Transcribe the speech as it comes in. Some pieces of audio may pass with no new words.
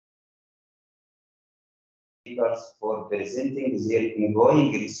speakers for presenting their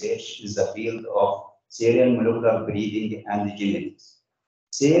ongoing research in the field of cereal molecular breeding and genetics.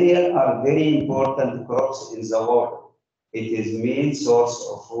 Cereal are very important crops in the world. It is main source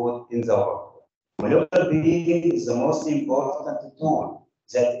of food in the world. Molecular breeding is the most important tool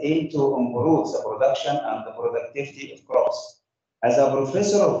that aim to improve the production and the productivity of crops. As a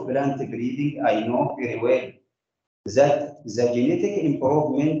professor of plant breeding, I know very well that the genetic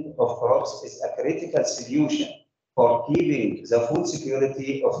improvement of crops is a critical solution for keeping the food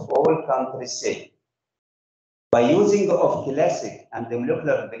security of all countries safe. By using of classic and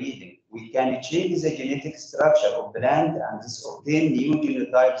molecular breeding, we can change the genetic structure of plant and thus obtain new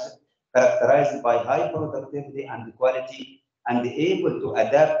genotypes characterized by high productivity and quality and able to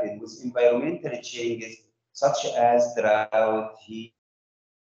adapt it with environmental changes such as drought, heat.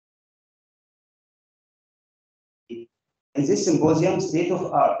 In this symposium,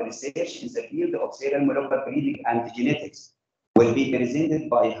 state-of-art research in the field of cereal molecular breeding and genetics will be presented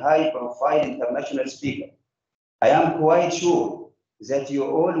by high-profile international speakers. I am quite sure that you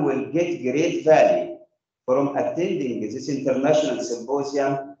all will get great value from attending this international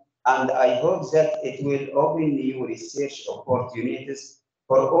symposium, and I hope that it will open new research opportunities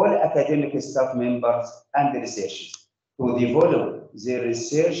for all academic staff members and researchers to develop their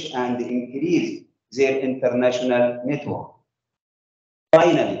research and increase their international network.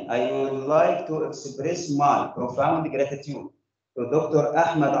 Finally, I would like to express my profound gratitude to Dr.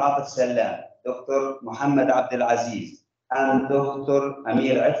 Ahmed Atif Salam, Dr. Muhammad Abdel Aziz, and Dr.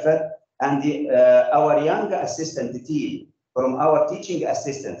 Amir Affat, and our young assistant team from our teaching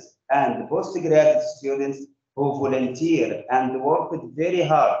assistants and postgraduate students who volunteer and worked very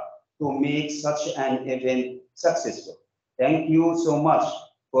hard to make such an event successful. Thank you so much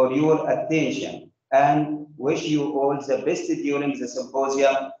for your attention and wish you all the best during the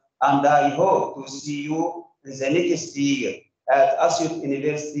symposium, and I hope to see you in the next year at Asyut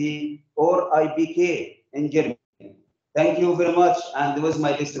University or IBK in Germany. Thank you very much, and with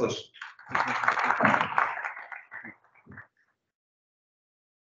my best wish.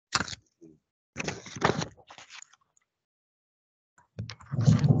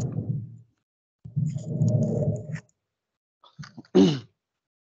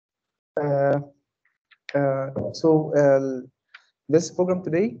 This program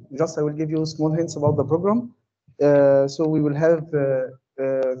today, just I will give you small hints about the program. So we will have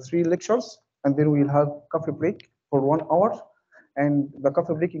 3 lectures, and then we will have coffee break for 1 hour, and the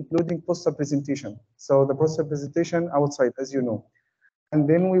coffee break including poster presentation. So the poster presentation outside, as you know. And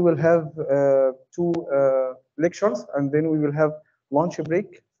then we will have 2 lectures, and then we will have lunch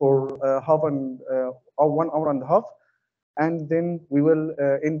break for 1 hour and a half. And then we will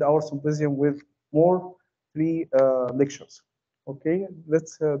end our symposium with more 3 lectures. Okay,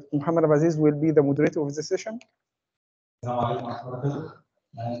 let's Muhammad Aziz will be the moderator of the session. And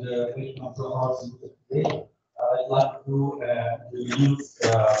today, I'd like to introduce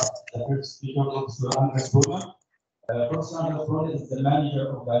the first speaker, Professor Andreas Boerner. Professor Andreas Boerner is the manager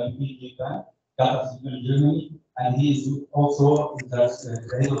of the UPG plant, in Germany, and he is also the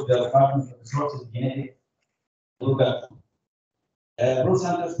head of the Department of Resources Genetics. Professor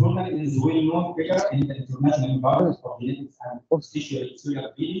Andreas Boerner is a well-known figure in the international environment of genetics and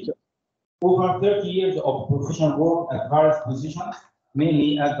cereal breeding. Over 30 years of professional work at various positions,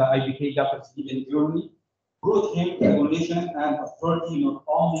 mainly at the IBK in Germany, brought him recognition and authority not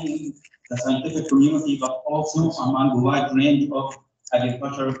only in the scientific community but also among a wide range of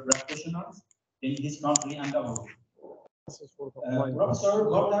agricultural practitioners in this country and abroad. Professor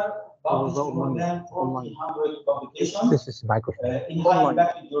Boerner published more than 1,400 publications in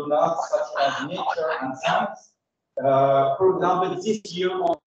high-impact journals such as Nature and Science. For example, this year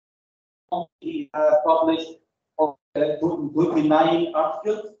he has published 29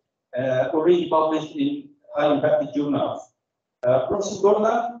 articles already published in high-impact journals. Professor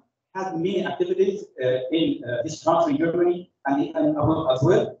Boerner has many activities in this country, Germany, and abroad as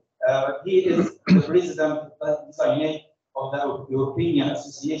well. He is the president designate of the European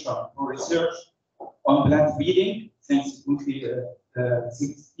Association for Research on Plant Breeding since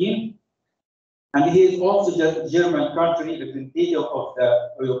 2016. And he is also the German country representative of the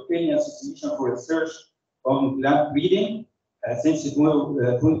European Association for Research on Plant Breeding since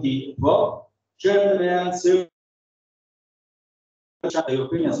 2012. Chairman served the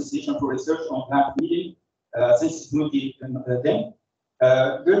European Association for Research on Plant Breeding since 2010.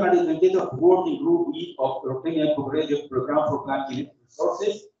 German representative of Working Group Lead of European Cooperative Program for Plant Genetic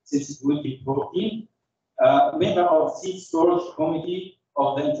Resources since 2014. Member of Seed Storage Committee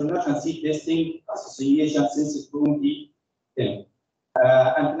of the International Seed Testing Association since 2010.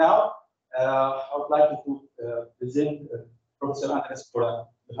 And now I would like to present Professor Andreas Boerner.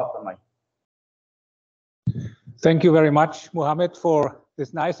 You have the mic. Thank you very much, Mohammed, for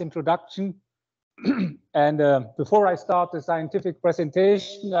this nice introduction. And before I start the scientific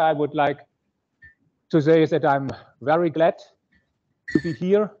presentation, I would like to say that I'm very glad to be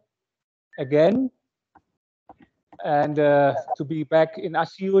here again and to be back in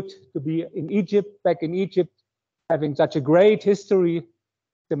Asyut, to be in Egypt, back in Egypt, having such a great history.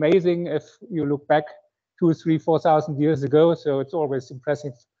 It's amazing if you look back 2,000, 3,000, 4,000 years ago. So it's always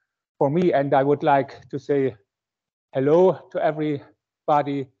impressive for me. And I would like to say hello to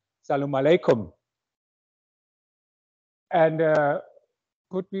everybody. Salam alaikum. And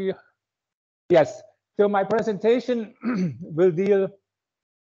could we, yes. So my presentation will deal,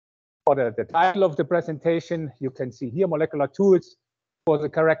 or the title of the presentation, you can see here, molecular tools for the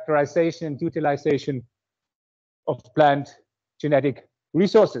characterization and utilization of plant genetic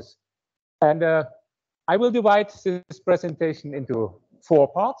resources. And I will divide this presentation into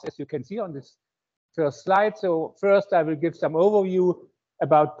 4 parts, as you can see on this first slide. So first, I will give some overview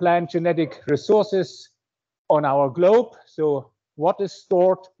about plant genetic resources on our globe. So what is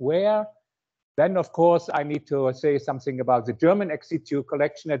stored where? Then, of course, I need to say something about the German ex situ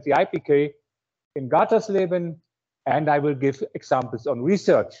collection at the IPK in Gartersleben, and I will give examples on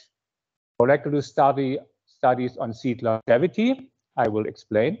research. Molecular studies on seed longevity. I will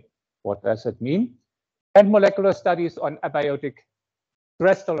explain what does it mean. And molecular studies on abiotic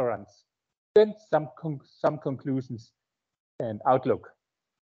stress tolerance. Then some conclusions and outlook.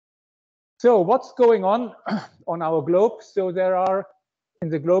 So what's going on our globe? So there are in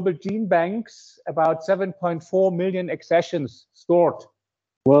the global gene banks about 7.4 million accessions stored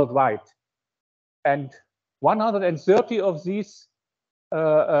worldwide. And 130 of these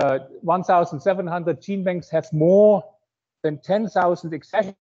 1,700 gene banks have more than 10,000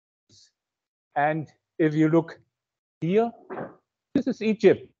 accessions. And if you look here, this is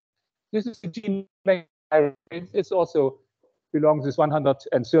Egypt. This is the gene bank. It's also belongs to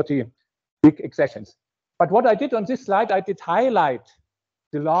 130 big accessions. But what I did on this slide, I did highlight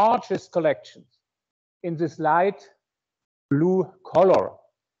the largest collections in this light blue color.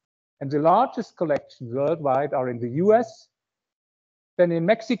 And the largest collections worldwide are in the US. Then in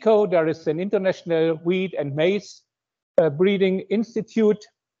Mexico, there is an international wheat and maize breeding institute.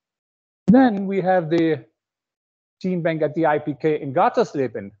 Then we have the gene bank at the IPK in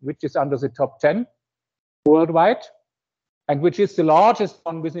Gartersleben, which is under the top 10 worldwide, and which is the largest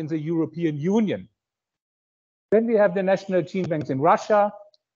one within the European Union. Then we have the national gene banks in Russia.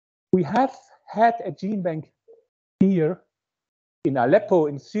 We have had a gene bank here in Aleppo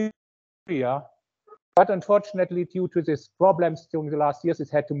in Syria, but unfortunately, due to these problems during the last years, it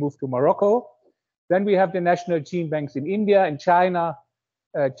had to move to Morocco. Then we have the national gene banks in India, in China,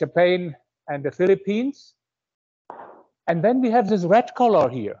 Japan, and the Philippines. And then we have this red color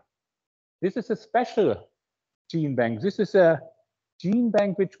here. This is a special gene bank. This is a gene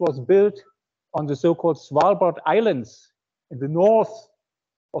bank which was built on the so-called Svalbard Islands in the north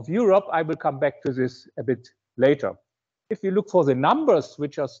of Europe. I will come back to this a bit later. If you look for the numbers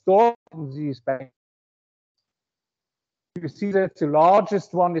which are stored in these banks, you see that the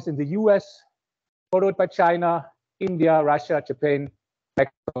largest one is in the US, followed by China, India, Russia, Japan,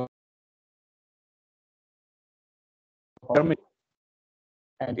 Mexico, Germany.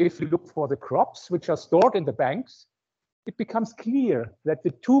 And if you look for the crops which are stored in the banks, it becomes clear that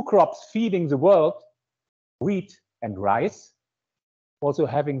the 2 crops feeding the world, wheat and rice, also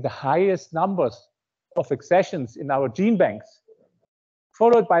having the highest numbers of accessions in our gene banks,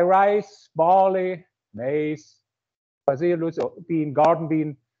 followed by rice, barley, maize, bacillus, bean, garden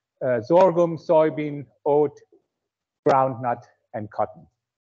bean, sorghum, soybean, oat, groundnut, and cotton.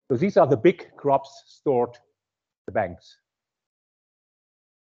 So these are the big crops stored in the banks.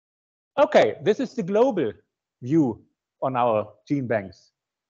 Okay, this is the global view on our gene banks.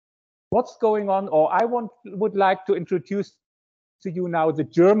 What's going on, or I would like to introduce to you now the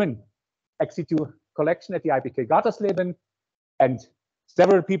German ex situ collection at the IPK Gartersleben, and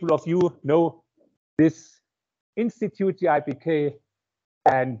several people of you know this institute, the IPK,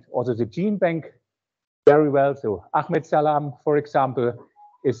 and also the gene bank very well. So Ahmed Salam, for example,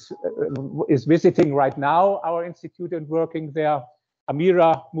 is visiting right now our institute and working there.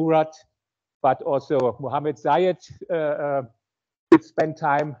 Amira Murat, but also Mohammed Zayed did spend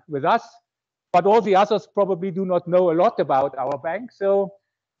time with us. But all the others probably do not know a lot about our bank. So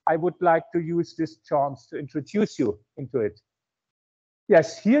I would like to use this chance to introduce you into it.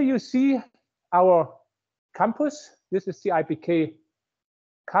 Yes, here you see our campus. This is the IPK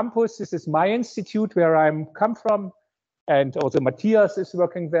campus. This is my institute where I'm come from. And also Matthias is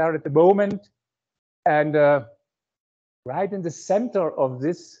working there at the moment. And right in the center of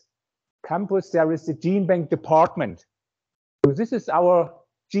this campus, there is the gene bank department. So this is our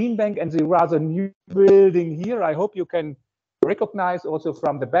gene bank and the rather new building here. I hope you can recognize also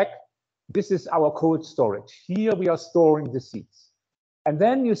from the back. This is our cold storage. Here we are storing the seeds. And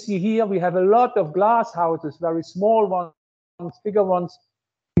then you see here we have a lot of glass houses, very small ones, bigger ones,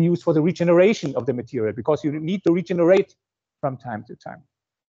 used for the regeneration of the material because you need to regenerate from time to time.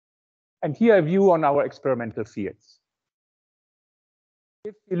 And here a view on our experimental fields.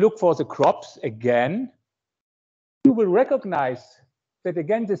 If you look for the crops again, you will recognize that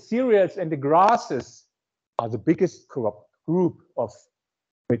again the cereals and the grasses are the biggest group of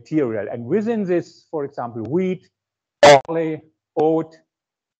material. And within this, for example, wheat, barley, oat,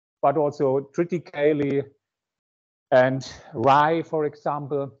 but also triticale and rye, for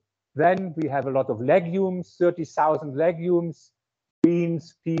example. Then we have a lot of legumes, 30,000 legumes,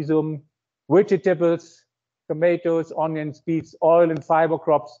 beans, pisum, vegetables, tomatoes, onions, beets, oil and fiber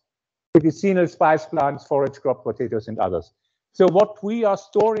crops, medicinal spice plants, forage crop, potatoes, and others. So what we are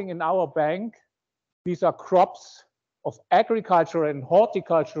storing in our bank, these are crops of agricultural and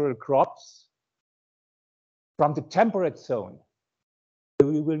horticultural crops from the temperate zone. So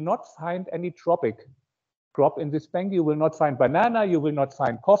you will not find any tropic crop in this bank. You will not find banana, you will not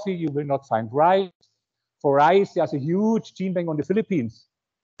find coffee, you will not find rice. For rice, there's a huge gene bank on the Philippines,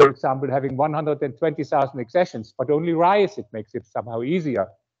 for example, having 120,000 accessions, but only rice, it makes it somehow easier.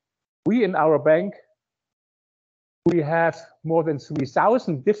 We in our bank, we have more than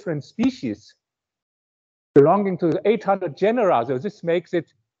 3,000 different species belonging to 800 genera. So this makes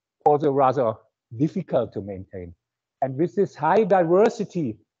it also rather difficult to maintain. And with this high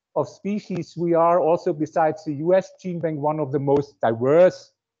diversity of species, we are also, besides the US gene bank, one of the most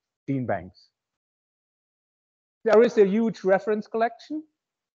diverse gene banks. There is a huge reference collection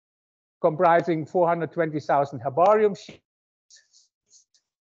comprising 420,000 herbarium sheets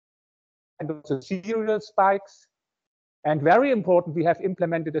and also cereal spikes. And very important, we have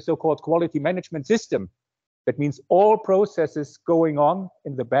implemented a so-called quality management system. That means all processes going on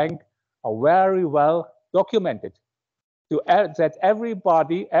in the bank are very well documented, so that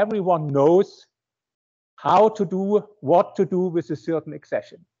everyone knows how to do, what to do with a certain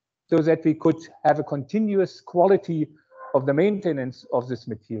accession, so that we could have a continuous quality of the maintenance of this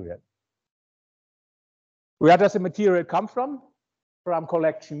material. Where does the material come from? From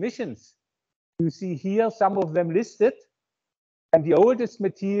collection missions. You see here some of them listed. And the oldest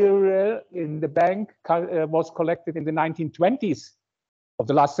material in the bank was collected in the 1920s of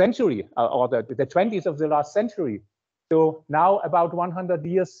the last century, or the 20s of the last century. So now about 100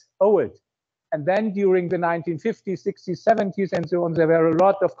 years old. And then during the 1950s, 60s, 70s, and so on, there were a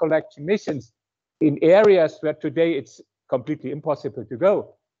lot of collection missions in areas where today it's completely impossible to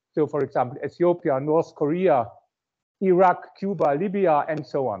go. So for example, Ethiopia, North Korea, Iraq, Cuba, Libya, and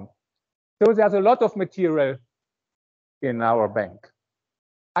so on. So there's a lot of material in our bank.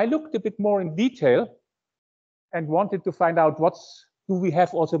 I looked a bit more in detail and wanted to find out do we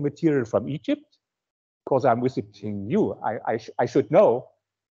have also material from Egypt? Because I'm visiting you, I should know.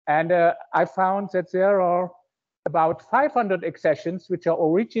 And I found that there are about 500 accessions which are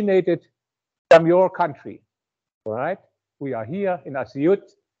originated from your country, all right? We are here in Asyut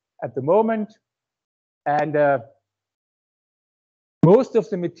at the moment, and most of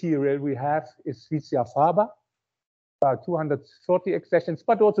the material we have is Vicia faba, about 240 accessions,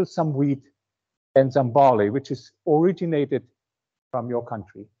 but also some wheat and some barley, which is originated from your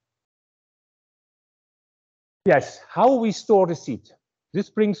country. Yes, how we store the seed. This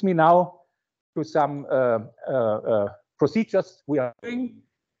brings me now to some procedures we are doing.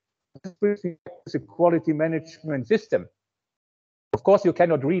 This brings me to the quality management system. Of course, you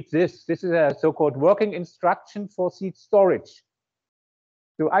cannot read this. This is a so-called working instruction for seed storage.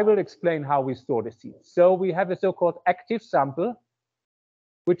 So I will explain how we store the seeds. So we have a so-called active sample,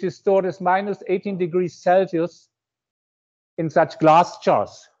 which is stored as minus 18 degrees Celsius in such glass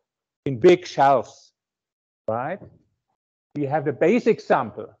jars, in big shelves, right? We have the basic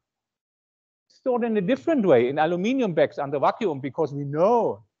sample stored in a different way, in aluminum bags under vacuum, because we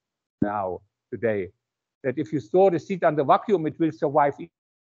know now, today, that if you store the seed under vacuum, it will survive.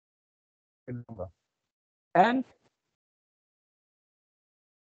 And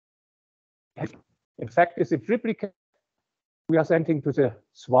in fact, is a triplicate we are sending to the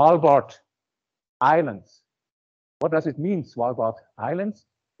Svalbard Islands. What does it mean, Svalbard Islands?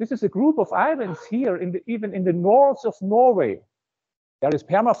 This is a group of islands here, even in the north of Norway. There is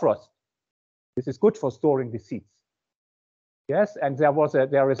permafrost. This is good for storing the seeds. Yes, and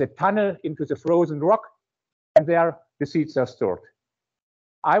there is a tunnel into the frozen rock, and there the seeds are stored.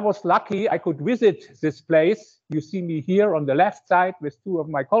 I was lucky I could visit this place. You see me here on the left side with two of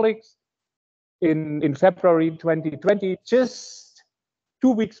my colleagues in February 2020, just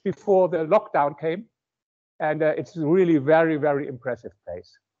 2 weeks before the lockdown came. And it's really very, very impressive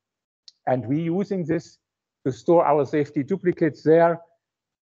place. And we're using this to store our safety duplicates there.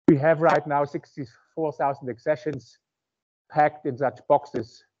 We have right now 64,000 accessions packed in such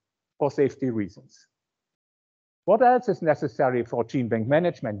boxes for safety reasons. What else is necessary for gene bank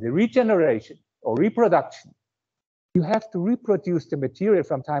management? The regeneration or reproduction. You have to reproduce the material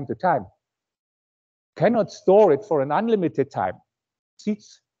from time to time. You cannot store it for an unlimited time.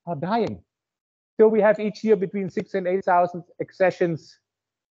 Seeds are dying. So we have each year between 6,000 and 8,000 accessions.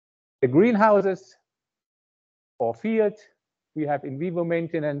 The greenhouses or field, we have in vivo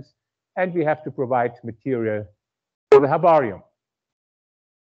maintenance, and we have to provide material for the herbarium.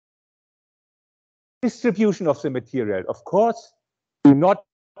 Distribution of the material. Of course, we not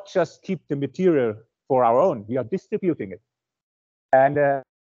just keep the material for our own, we are distributing it. And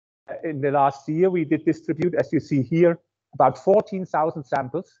in the last year, we did distribute, as you see here, about 14,000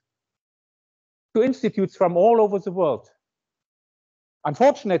 samples to institutes from all over the world.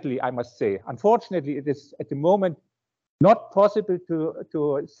 Unfortunately, I must say, unfortunately, it is at the moment not possible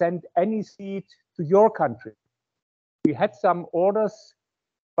to send any seed to your country. We had some orders,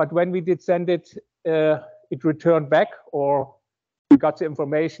 but when we did send it, it returned back, or we got the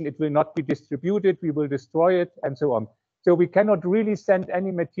information it will not be distributed, we will destroy it, and so on. So we cannot really send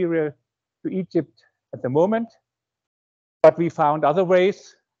any material to Egypt at the moment, but we found other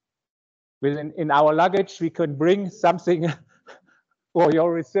ways. In our luggage, we can bring something for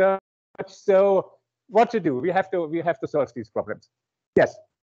your research. So what to do? We have to solve these problems. Yes,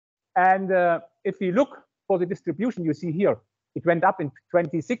 and if we look for the distribution, you see here, it went up in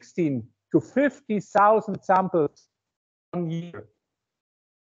 2016 to 50,000 samples one year.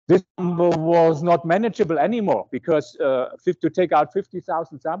 This number was not manageable anymore because to take out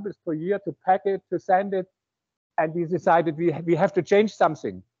 50,000 samples per year, to pack it, to send it, and we decided we have to change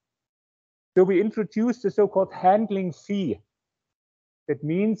something. So we introduced the so-called handling fee. That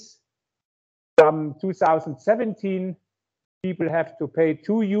means from 2017, people have to pay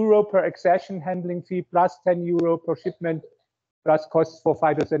 €2 per accession handling fee plus €10 per shipment plus costs for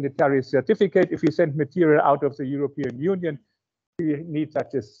phytosanitary certificate. If you send material out of the European Union, you need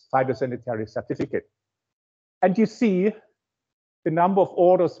such a phytosanitary certificate. And you see the number of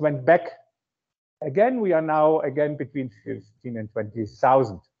orders went back. Again, we are now again between 15 and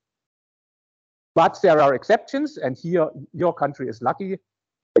 20,000. But there are exceptions, and here your country is lucky,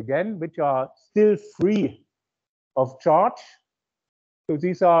 again, which are still free of charge. So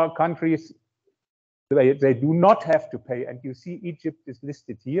these are countries they do not have to pay, and you see Egypt is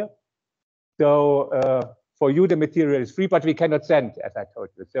listed here. So for you the material is free, but we cannot send, as I told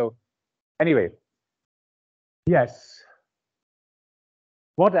you. So anyway, yes.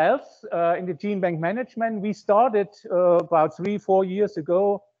 What else in the gene bank management? We started about 3-4 years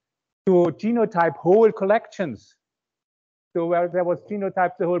ago to genotype whole collections. So where there was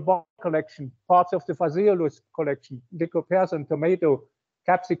genotype the whole bog collection, parts of the Phaseolus collection, Lycoperdon, tomato,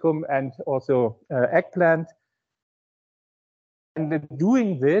 capsicum, and also eggplant. And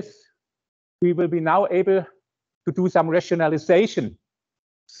doing this, we will be now able to do some rationalization.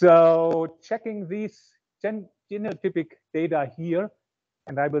 So checking these genotypic data here,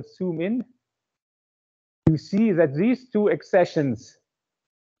 and I will zoom in, you see that these two accessions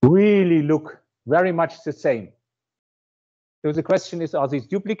really look very much the same. So the question is, are these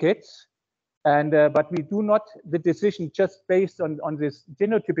duplicates? And but we do not the decision just based on this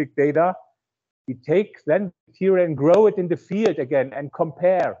genotypic data. We take then material and grow it in the field again and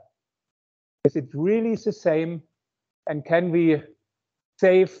compare. Is it really the same? And can we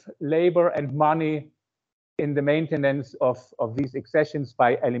save labor and money in the maintenance of these accessions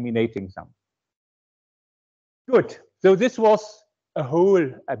by eliminating some? Good. So this was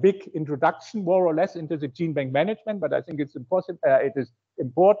a big introduction, more or less, into the gene bank management, but I think it's it is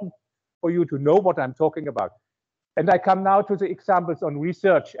important for you to know what I'm talking about. And I come now to the examples on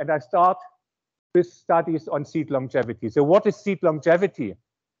research, and I start with studies on seed longevity. So what is seed longevity?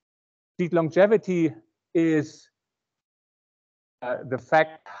 Seed longevity is the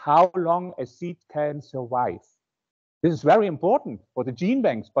fact how long a seed can survive. This is very important for the gene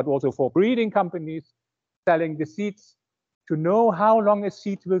banks, but also for breeding companies selling the seeds, to know how long a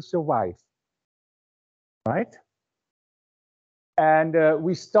seed will survive, right? And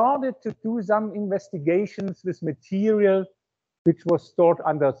we started to do some investigations with material which was stored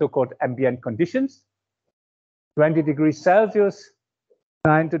under so-called ambient conditions, 20 degrees Celsius,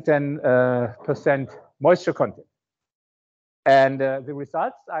 9 to 10% moisture content. And the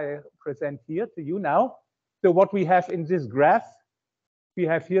results I present here to you now. So what we have in this graph, we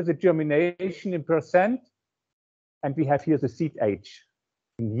have here the germination in percent, and we have here the seed age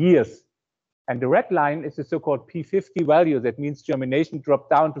in years. And the red line is the so-called P50 value. That means germination dropped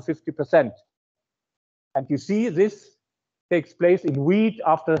down to 50%. And you see this takes place in wheat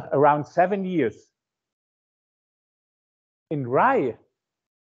after around 7 years. In rye,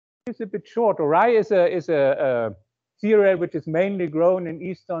 it's a bit shorter. Rye is a cereal which is mainly grown in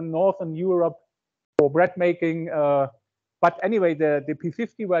Eastern, Northern Europe for bread making. But anyway, the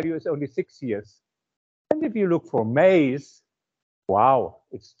P50 value is only 6 years. And if you look for maize, wow,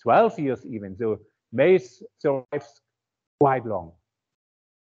 it's 12 years even. So maize survives quite long.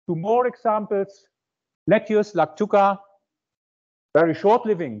 Two more examples. Lettuce, lactuca, very short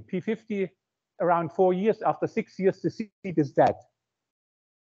living. P50 around 4 years. After 6 years, the seed is dead.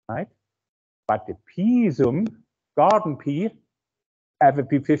 Right? But the pisum, garden pea, have a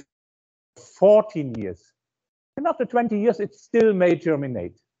P50 14 years. And after 20 years, it still may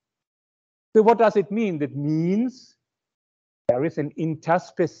germinate. So what does it mean? That means there is an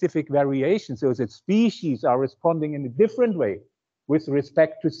interspecific variation. So that species are responding in a different way with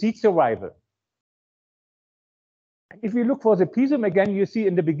respect to seed survival. If you look for the pisum again, you see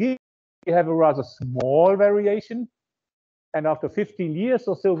in the beginning, we have a rather small variation. And after 15 years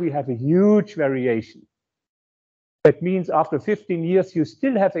or so, we have a huge variation. That means after 15 years, you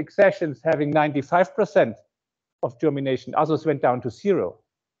still have accessions having 95% of germination. Others went down to 0.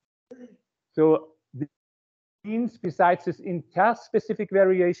 So this means besides this interspecific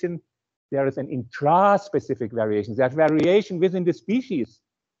variation, there is an intraspecific variation. There's variation within the species.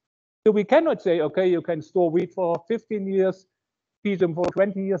 So we cannot say, okay, you can store wheat for 15 years, pisum for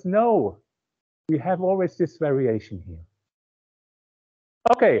 20 years. No, we have always this variation here.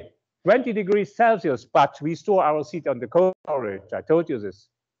 Okay, 20 degrees Celsius, but we store our seed on the cold storage. I told you this,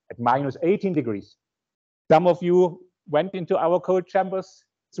 at minus 18 degrees. Some of you went into our cold chambers.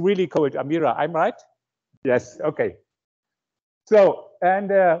 It's really cold, Amira, I'm right? Yes, okay. So,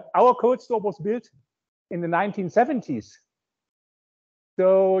 and our cold store was built in the 1970s.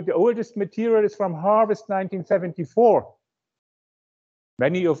 So the oldest material is from harvest 1974.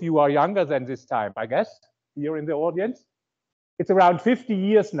 Many of you are younger than this time, I guess, here in the audience. It's around 50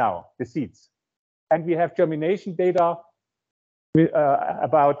 years now, the seeds. And we have germination data with,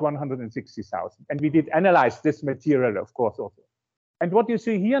 about 160,000. And we did analyze this material, of course, also. And what you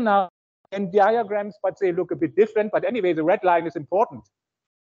see here now in diagrams, but they look a bit different. But anyway, the red line is important.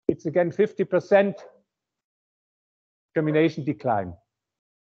 It's again 50% germination decline.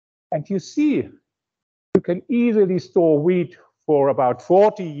 And you see, you can easily store wheat for about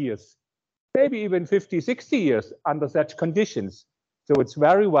 40 years, maybe even 50, 60 years under such conditions. So it's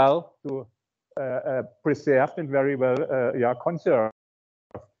very well preserved and very well conserved.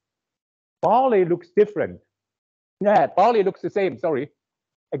 Barley looks different. Yeah, barley looks the same, sorry.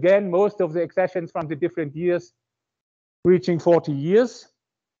 Again, most of the accessions from the different years reaching 40 years.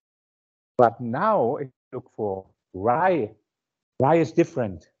 But now, if you look for rye, rye is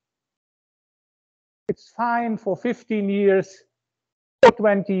different. It's fine for 15 years, for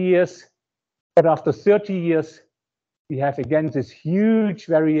 20 years, but after 30 years, we have again this huge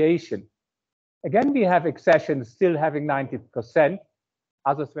variation. Again, we have accessions still having 90%,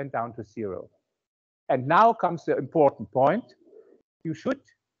 others went down to 0. And now comes the important point. You should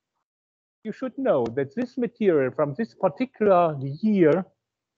know that this material from this particular year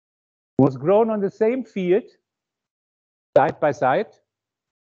was grown on the same field, side by side,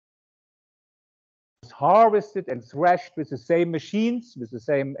 was harvested and threshed with the same machines, with the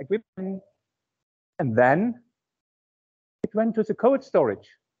same equipment, and then it went to the cold storage,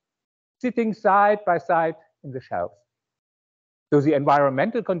 sitting side by side in the shelf. So the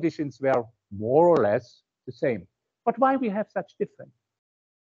environmental conditions were more or less the same. But why we have such difference?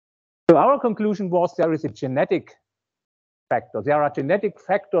 So our conclusion was there is a genetic factor. There are genetic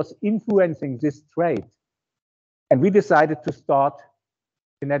factors influencing this trait. And we decided to start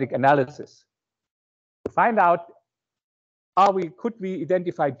genetic analysis to find out, could we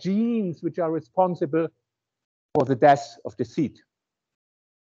identify genes which are responsible for the death of the seed?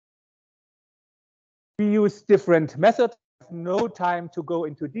 We use different methods. No time to go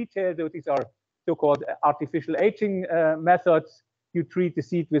into detail. So these are so-called artificial aging methods. You treat the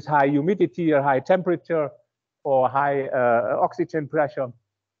seed with high humidity or high temperature or high oxygen pressure.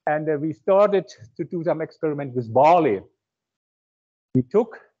 And we started to do some experiment with barley. We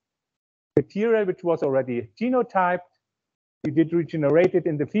took material which was already genotyped. We did regenerate it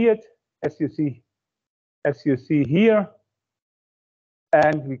in the field, as you see here.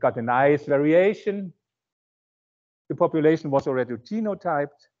 And we got a nice variation. the population was already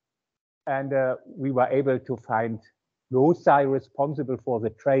genotyped, and we were able to find loci responsible for the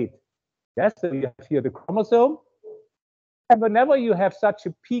trait. Yes, so you have here the chromosome. And whenever you have such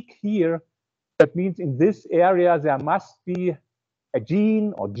a peak here, that means in this area there must be a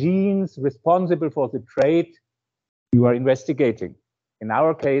gene or genes responsible for the trait you are investigating. In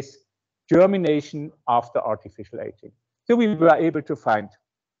our case, germination after artificial aging. So we were able to find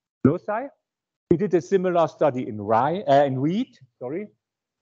loci. We did a similar study in wheat, sorry.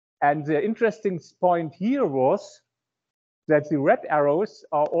 And the interesting point here was that the red arrows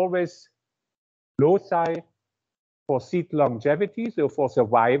are always loci for seed longevity, so for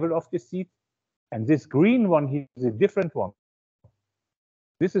survival of the seed. And this green one here is a different one.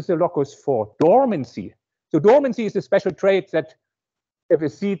 This is a locus for dormancy. So dormancy is a special trait that if a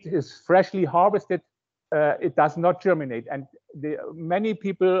seed is freshly harvested, it does not germinate. And many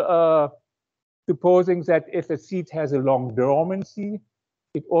people are supposing that if a seed has a long dormancy,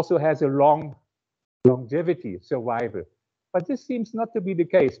 it also has a long longevity, survival. But this seems not to be the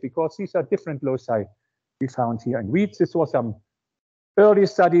case because these are different loci we found here in wheat. This was some early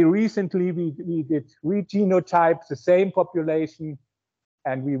study recently. We did wheat genotypes, the same population,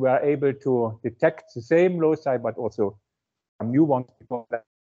 and we were able to detect the same loci, but also some new ones before that.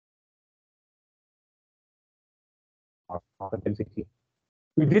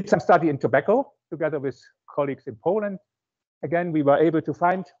 We did some study in tobacco together with colleagues in Poland. Again, we were able to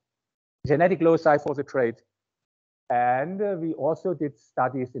find genetic loci for the trait. And we also did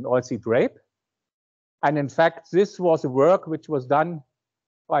studies in oilseed rape. And in fact, this was a work which was done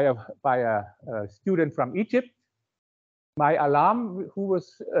by a student from Egypt, my alum, who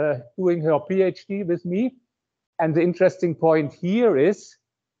was doing her PhD with me. And the interesting point here is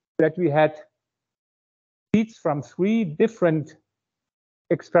that we had seeds from 3 different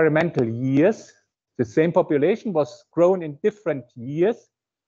experimental years. The same population was grown in different years.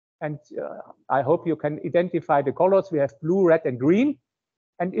 And I hope you can identify the colors. We have blue, red, and green.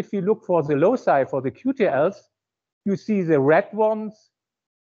 And if you look for the loci, for the QTLs, you see the red ones,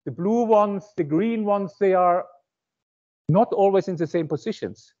 the blue ones, the green ones, they are not always in the same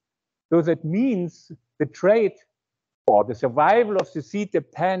positions. So that means the trait or the survival of the seed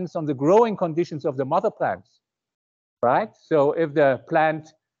depends on the growing conditions of the mother plants, right? So if the plant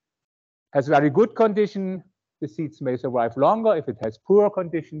has very good condition, the seeds may survive longer. If it has poor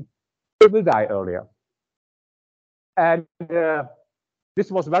condition, it will die earlier. And this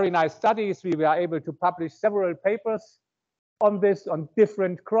was very nice studies. We were able to publish several papers on this, on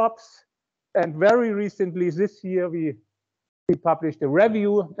different crops. And very recently this year, we published a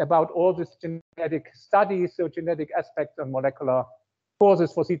review about all these genetic studies, so genetic aspects on molecular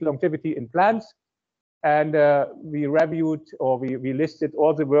causes for seed longevity in plants. And we reviewed, or we listed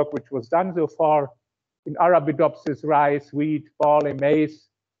all the work which was done so far in Arabidopsis, rice, wheat, barley, maize,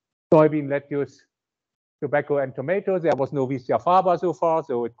 soybean, lettuce, tobacco, and tomatoes. There was no Vicia faba so far,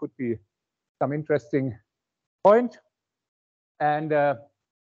 so it could be some interesting point. And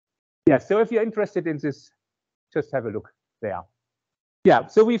yeah, so if you're interested in this, just have a look there. Yeah,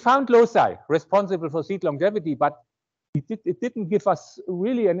 so we found loci responsible for seed longevity, but it didn't give us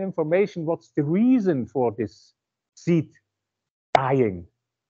really an information what's the reason for this seed dying.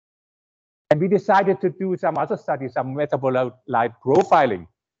 And we decided to do some other studies, some metabolite profiling.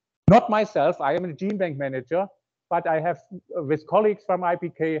 Not myself, I am a gene bank manager, but I have, with colleagues from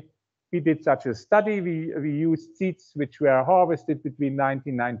IPK, we did such a study. We used seeds which were harvested between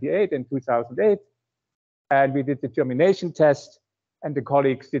 1998 and 2008. And we did the germination test, and the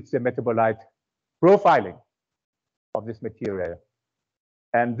colleagues did the metabolite profiling of this material.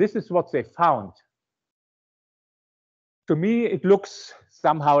 And this is what they found. To me, it looks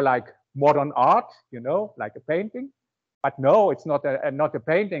somehow like modern art, you know, like a painting. But no, it's not a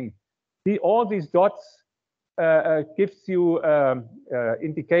painting. All these dots gives you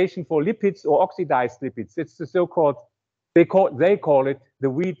indication for lipids or oxidized lipids. It's the so-called, they call it the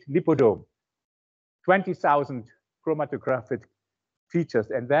wheat lipodome. 20,000 chromatographic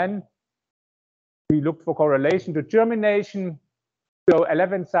features. And then we looked for correlation to germination. So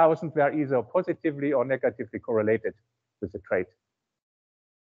 11,000 were either positively or negatively correlated with the trait.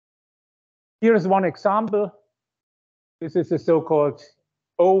 Here is one example. This is the so-called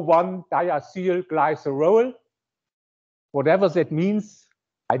O1 diacetyl glycerol. Whatever that means,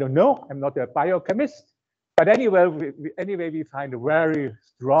 I don't know. I'm not a biochemist. But anyway, we find a very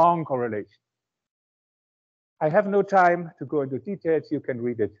strong correlation. I have no time to go into details. You can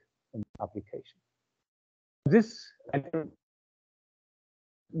read it in the application. This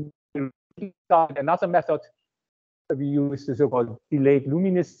another method, we use the so-called delayed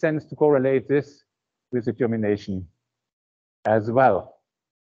luminescence to correlate this with the germination as well.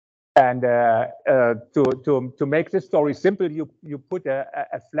 And to make this story simple, you put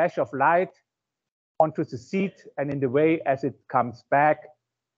a flash of light onto the seed, and in the way as it comes back,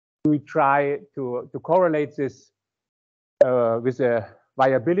 we try to correlate this with the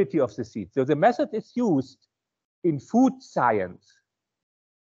viability of the seed. So the method is used in food science.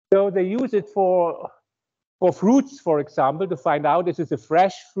 So they use it for fruits, for example, to find out is it a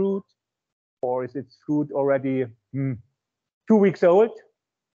fresh fruit or is it fruit already 2 weeks old.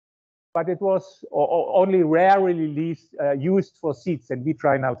 But it was only rarely used for seeds, and we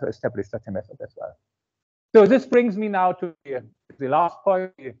try now to establish such a method as well. So this brings me now to the last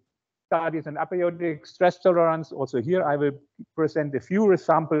point, the studies in aperiodic stress tolerance. Also here I will present a few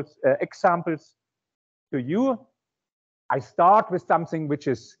examples to you. I start with something which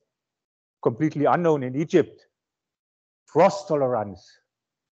is completely unknown in Egypt, frost tolerance.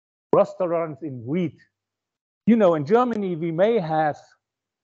 Frost tolerance in wheat. You know, in Germany, we may have,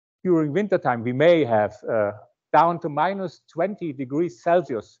 during wintertime, we may have down to -20 degrees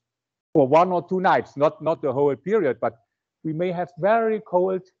Celsius for 1 or 2 nights, not the whole period, but we may have very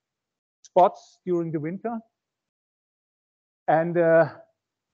cold spots during the winter. And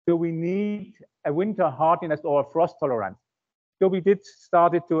so we need a winter hardiness or a frost tolerance. So we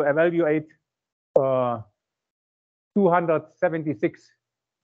started to evaluate 276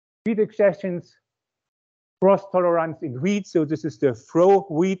 wheat expressions, frost tolerance in wheat. So this is the fro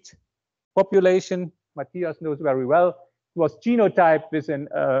wheat population. Matthias knows very well. It was genotyped with an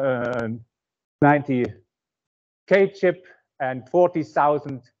 90K chip, and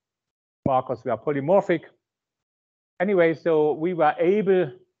 40,000 markers were polymorphic. Anyway, so we were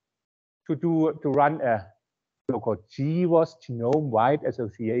able to run a so-called GWAS, genome-wide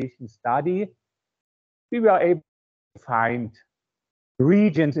association study. We were able to find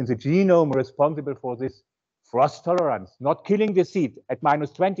regions in the genome responsible for this frost tolerance, not killing the seed at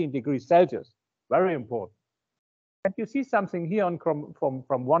 -20 degrees Celsius. Very important. And you see something here on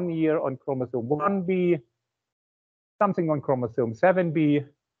from 1 year on chromosome 1b, something on chromosome 7b,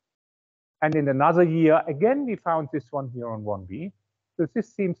 and in another year, again, we found this one here on 1b. So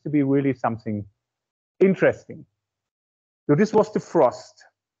this seems to be really something interesting. So this was the frost.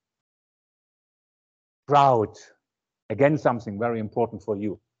 Drought, again, something very important for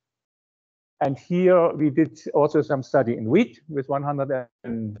you. And here we did also some study in wheat with 100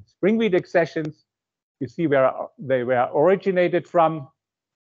 spring wheat accessions. You see where they were originated from.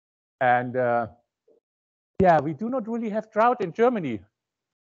 And yeah, we do not really have drought in Germany.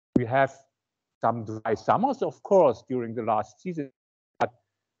 We have some dry summers, of course, during the last season, but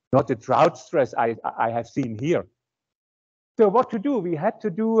not the drought stress I have seen here. So what to do? We had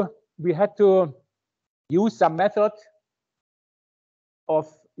to use some method of,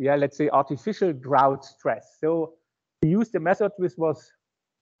 yeah, let's say artificial drought stress. So we used a method which was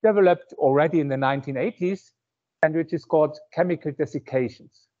developed already in the 1980s and which is called chemical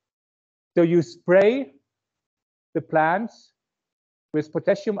desiccations. So you spray the plants with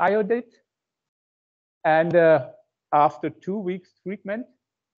potassium iodide, and after 2 weeks treatment,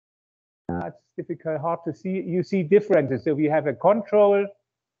 it's difficult, hard to see, you see differences. So we have a control,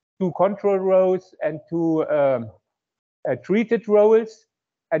 2 control rows and 2 treated rows.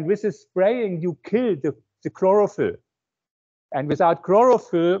 And with the spraying, you kill the chlorophyll. And without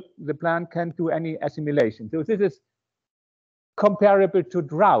chlorophyll, the plant can't do any assimilation. So this is comparable to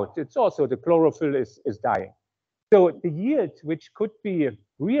drought. It's also the chlorophyll is dying. So the yield, which could be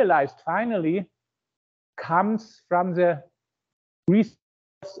realized finally, comes from the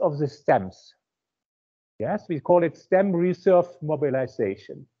resource of the stems. Yes, we call it stem reserve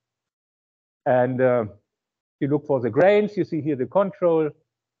mobilization. And you look for the grains, you see here the control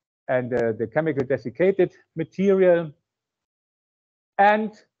and the chemical desiccated material.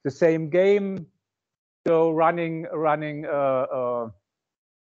 And the same game, so running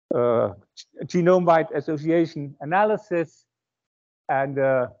genome-wide association analysis. And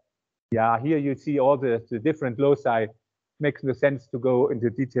yeah, here you see all the different loci. Makes no sense to go into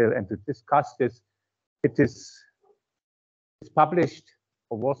detail and to discuss this. It's published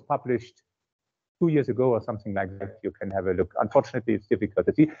or was published 2 years ago or something like that. You can have a look. Unfortunately, it's difficult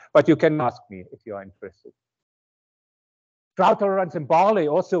to see, but you can ask me if you are interested. Drought tolerance in barley,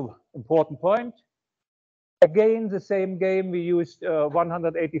 also important point. Again, the same game. We used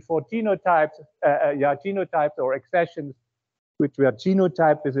 184 genotypes, genotypes or accessions, which were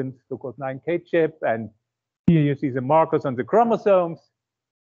genotyped with a so-called 9K chip. And here you see the markers on the chromosomes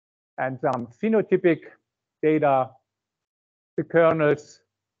and some phenotypic data, the kernels,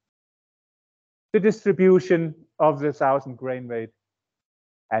 the distribution of the 1,000 grain weight,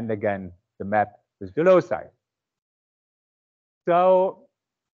 and again, the map with the loci. So,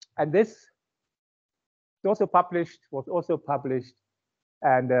 and this was also published.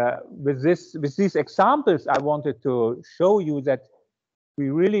 And with these examples, I wanted to show you that we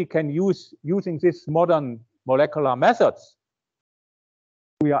really can using these modern molecular methods,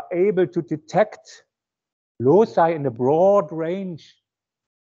 we are able to detect loci in a broad range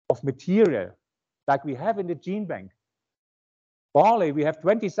of material, like we have in the gene bank. Barley, we have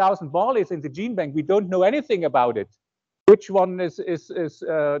 20,000 barleys in the gene bank. We don't know anything about it. Which one is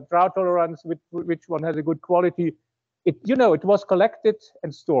drought tolerance? Which one has a good quality? It was collected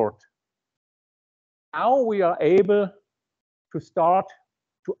and stored. Now we are able to start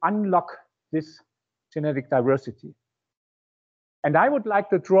to unlock this genetic diversity. And I would like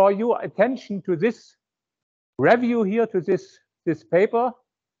to draw your attention to this review here, to this paper,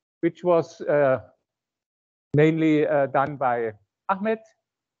 which was mainly done by Ahmed,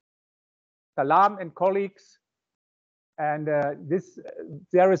 Salam and colleagues. And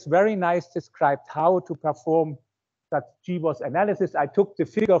there is very nice described how to perform that GWAS analysis. I took the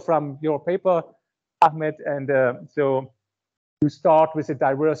figure from your paper, Ahmed, and so you start with a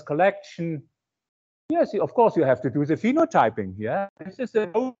diverse collection. Yes, of course you have to do the phenotyping. Yeah, this is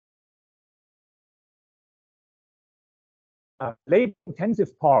a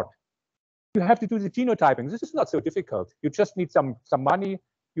labor-intensive part. You have to do the genotyping. This is not so difficult. You just need some money.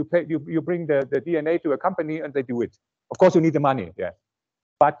 You bring the DNA to a company and they do it. Of course, you need the money, yeah,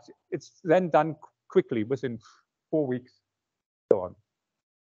 but it's then done quickly within 4 weeks, so on.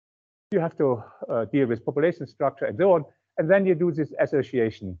 You have to deal with population structure and so on, and then you do this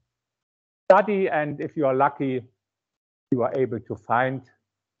association study, and if you are lucky, you are able to find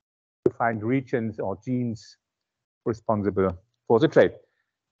regions or genes responsible for the trait.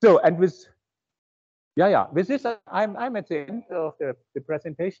 So, and with this, I'm at the end of the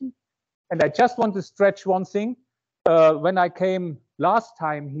presentation, and I just want to stretch one thing. When I came last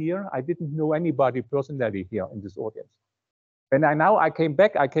time here, I didn't know anybody personally here in this audience. When I came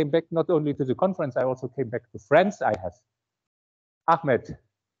back not only to the conference, I also came back to friends I have. Ahmed,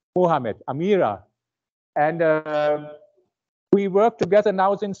 Mohammed, Amira, and we work together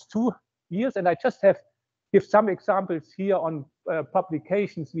now since 2 years, and I just give some examples here on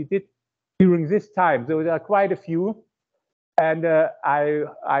publications we did during this time. So there are quite a few, and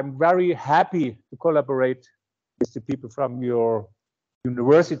I'm very happy to collaborate with the people from your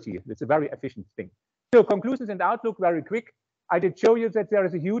university. It's a very efficient thing. So conclusions and outlook, very quick. I did show you that there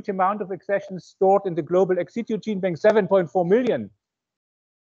is a huge amount of accessions stored in the global ex situ gene bank, 7.4 million.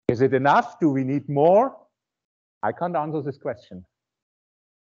 Is it enough? Do we need more? I can't answer this question.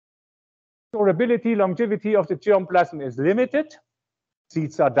 Durability, longevity of the germplasm is limited.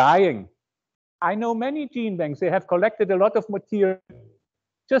 Seeds are dying. I know many gene banks, they have collected a lot of material,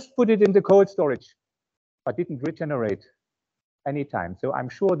 just put it in the cold storage, but didn't regenerate anytime. So I'm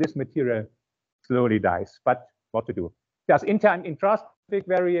sure this material slowly dies, but what to do? There's inter and intraspecific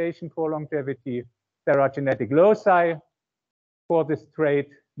variation for longevity. There are genetic loci for this trait.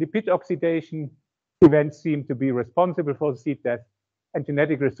 Lipid oxidation events seem to be responsible for the seed death, and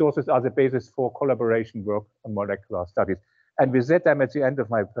genetic resources are the basis for collaboration work on molecular studies. And with that, I'm at the end of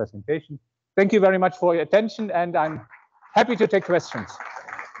my presentation. Thank you very much for your attention, and I'm happy to take questions.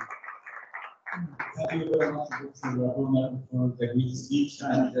 Thank you very much, Dr. Boerner, for the great speech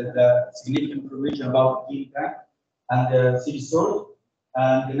and the significant information about gene bank and seed storage.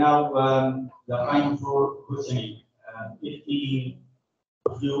 And now the time for questioning. If any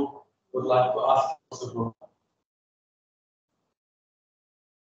of you would like to ask Dr. Boerner.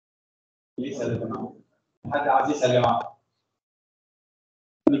 Please, يا جماعة. حد عايز يسأل يا جماعة.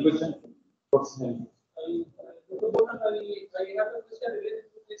 Any question? Personally. I have a question related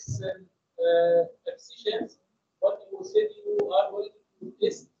to this excisions. What you said you are going to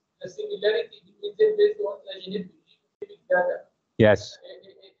test the similarity between them based on the genetic data. Yes.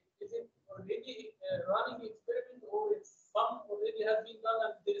 Is it already running experiment, or it's some already has been done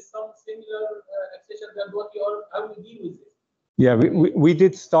and there is some similar excision than what you are, how you deal with it? Yeah, we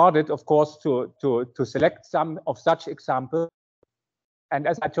did start it, of course, to select some of such examples. And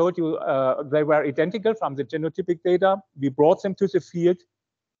as I told you, they were identical from the genotypic data. We brought them to the field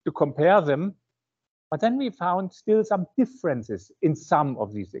to compare them, but then we found still some differences in some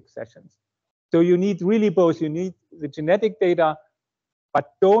of these accessions. So you need really both. You need the genetic data,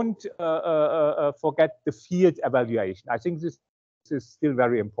 but don't forget the field evaluation. I think this is still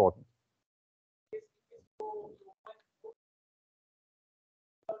very important.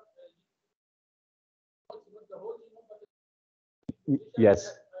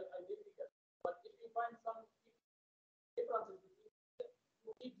 Yes.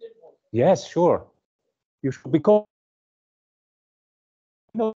 Yes, sure. You should, because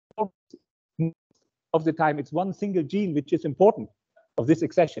know of the time it's one single gene which is important of this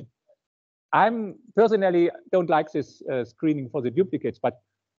accession. I'm personally don't like this screening for the duplicates, but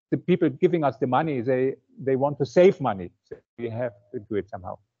the people giving us the money, they want to save money. So we have to do it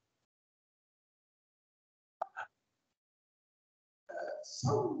somehow.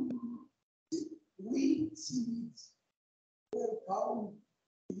 Some weed seeds were found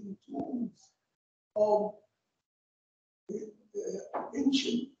in tombs of the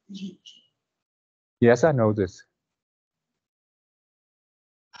ancient Egyptian. Yes, I know this.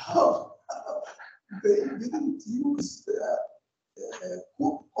 How they didn't use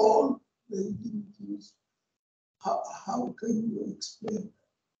cook oil, they didn't use. How can you explain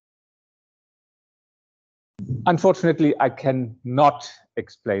that? Unfortunately, I cannot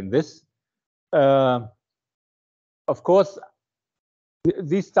explain this. Of course,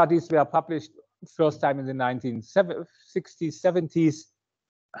 these studies were published first time in the 1960s, 70s.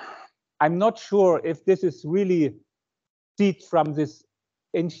 I'm not sure if this is really seed from this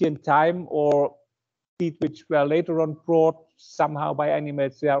ancient time or seed which were later on brought somehow by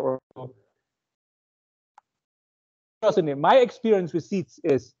animals there. Or personally, my experience with seeds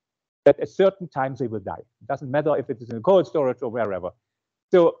is that at certain times they will die. It doesn't matter if it is in cold storage or wherever.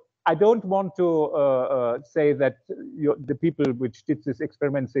 So I don't want to say that the people which did this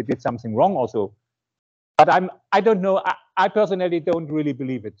experiments, they did something wrong also. But I don't know. I personally don't really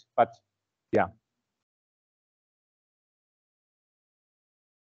believe it. But yeah.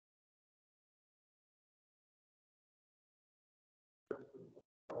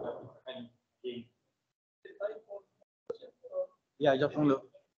 Yeah, just only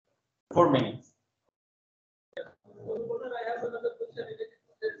 4 minutes. I have another question related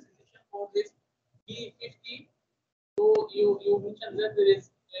to the decision for this P50. So you mentioned that there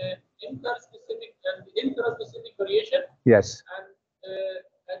is interspecific and intraspecific variation. Yes.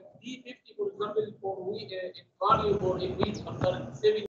 And D50, for example, for wheat, in value or in wheat, after 7